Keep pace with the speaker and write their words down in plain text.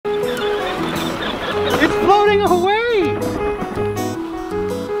floating away.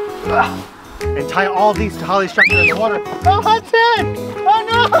 And tie all these to Holly's tractor in the water. Oh, Hudson! Oh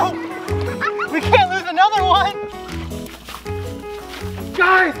no! We can't lose another one!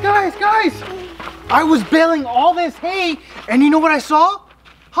 Guys! I was baling all this hay, and you know what I saw?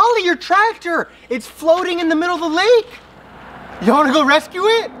 Holly, your tractor! It's floating in the middle of the lake! You wanna go rescue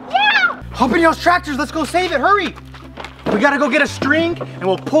it? Yeah! Hop in y'all's tractors, let's go save it, hurry! We gotta go get a string, and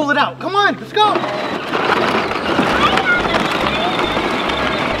we'll pull it out. Come on, let's go!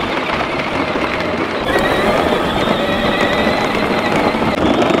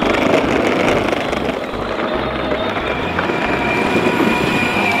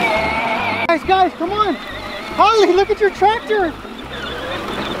 Guys, come on! Holly, look at your tractor!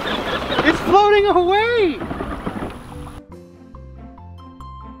 It's floating away!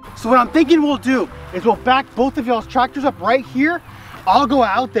 So what I'm thinking we'll do is we'll back both of y'all's tractors up right here. I'll go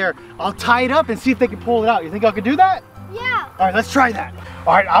out there, I'll tie it up and see if they can pull it out. You think y'all can do that? Yeah. All right, let's try that.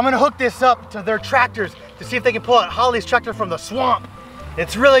 All right, I'm gonna hook this up to their tractors to see if they can pull out Holly's tractor from the swamp.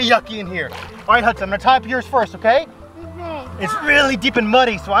 It's really yucky in here. All right, Hudson, I'm gonna tie up yours first, okay? It's really deep and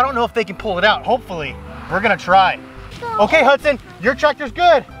muddy, so I don't know if they can pull it out. Hopefully, we're gonna try. Okay, Hudson, your tractor's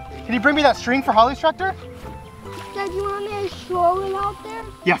good. Can you bring me that string for Holly's tractor? Dad, you want me to throw it out there?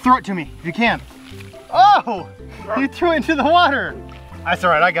 Yeah, throw it to me if you can. Oh, you threw it into the water. That's all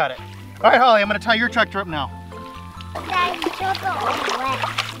right, I got it. All right, Holly, I'm gonna tie your tractor up now. Dad, you're all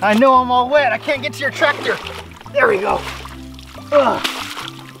wet. I know I'm all wet. I can't get to your tractor. There we go. Ugh.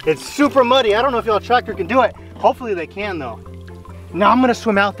 It's super muddy. I don't know if your tractor can do it. Hopefully they can though. Now I'm gonna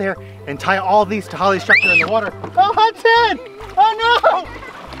swim out there and tie all these to Holly's tractor in the water. Oh, Hudson! Oh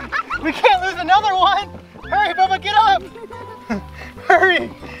no! We can't lose another one! Hurry, Bubba, get up!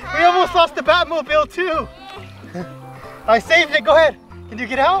 Hurry! We almost lost the Batmobile too. I saved it, go ahead. Can you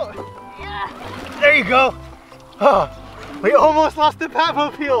get out? Yeah. There you go. Oh, we almost lost the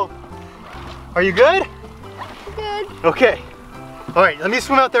Batmobile. Are you good? Good. Okay. All right, let me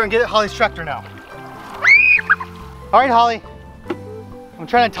swim out there and get Holly's tractor now. All right, Holly. I'm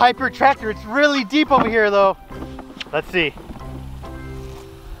trying to tie up your tractor. It's really deep over here though. Let's see.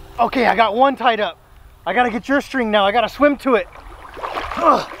 Okay, I got one tied up. I gotta get your string now. I gotta swim to it.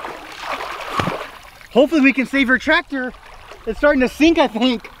 Ugh. Hopefully we can save your tractor. It's starting to sink, I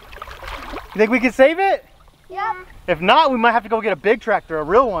think. You think we can save it? Yep. If not, we might have to go get a big tractor, a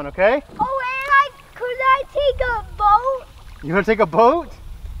real one, okay? Oh, and could I take a boat? You wanna take a boat?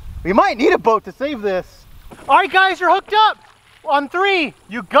 We might need a boat to save this. All right, guys, you're hooked up. On 3,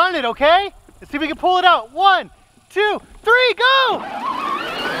 you gun it, okay? Let's see if we can pull it out. 1, 2, 3, go!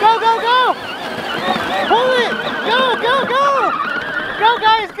 Go, go, go! Pull it! Go, go, go! Go,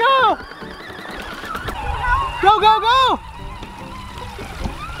 guys, go! Go, go, go!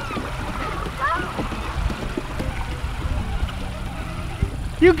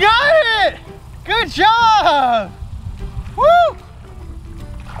 You got it! Good job! Woo!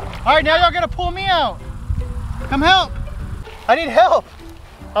 All right, now y'all gotta pull me out. Come help. I need help.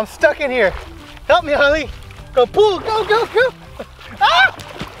 I'm stuck in here. Help me, Holly. Go pull, go, go, go. Ah!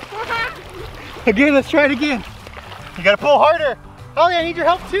 Again, let's try it again. You gotta pull harder. Holly, I need your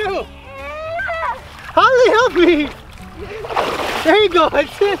help too. Holly, help me. There you go,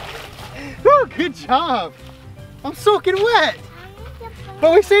 that's it. Woo, good job. I'm soaking wet.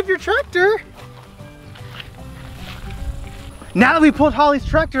 But we saved your tractor. Now that we pulled Holly's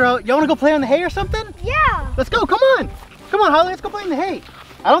tractor out, y'all wanna go play on the hay or something? Yeah. Let's go, come on. Come on, Holly, let's go play in the hay.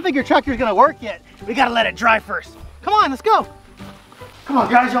 I don't think your tractor's gonna work yet. We gotta let it dry first. Come on, let's go. Come on,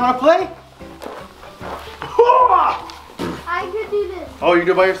 guys, y'all wanna play? I could do this. Oh, you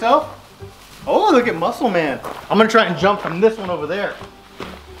do it by yourself? Oh, look at Muscle Man. I'm gonna try and jump from this one over there.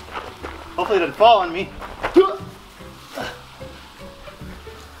 Hopefully it doesn't fall on me.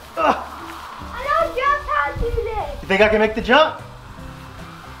 I know just how to do this. You think I can make the jump?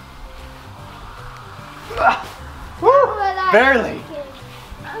 Woo! Barely.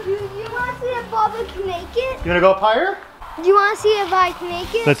 You want to see if Bubba can make it? You wanna go up higher? Do you want to see if I can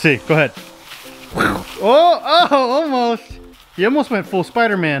make it? Let's see, go ahead. Oh, almost. You almost went full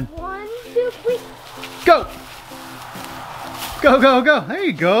Spider-Man. 1, 2, 3. Go! Go, go, go. There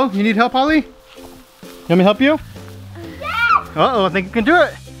you go. You need help, Holly? You want me to help you? Yes! Uh-oh, I think you can do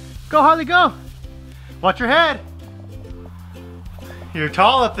it. Go, Holly, go. Watch your head. You're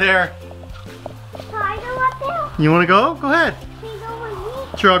tall up there. Can I go up there? You want to go? Go ahead. Can you go with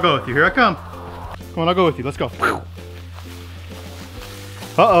me? Sure, I'll go with you. Here I come. Come on, I'll go with you. Let's go.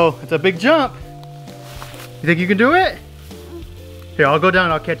 Uh-oh, it's a big jump. You think you can do it? Here, I'll go down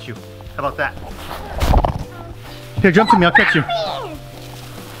and I'll catch you. How about that? Here, jump to me, I'll catch you.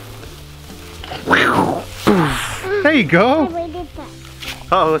 There you go. I did that.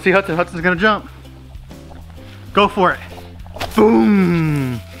 Uh-oh, let's see Hudson. Hudson's gonna jump. Go for it.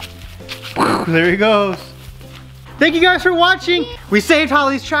 Boom. There he goes. Thank you guys for watching. We saved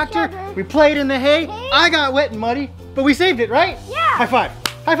Holly's tractor. We played in the hay. I got wet and muddy, but we saved it, right? Yeah. High five.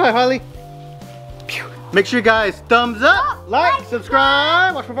 High five, Holly. Make sure you guys thumbs up, like,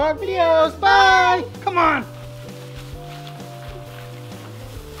 subscribe, watch more of our videos. Bye. Come on.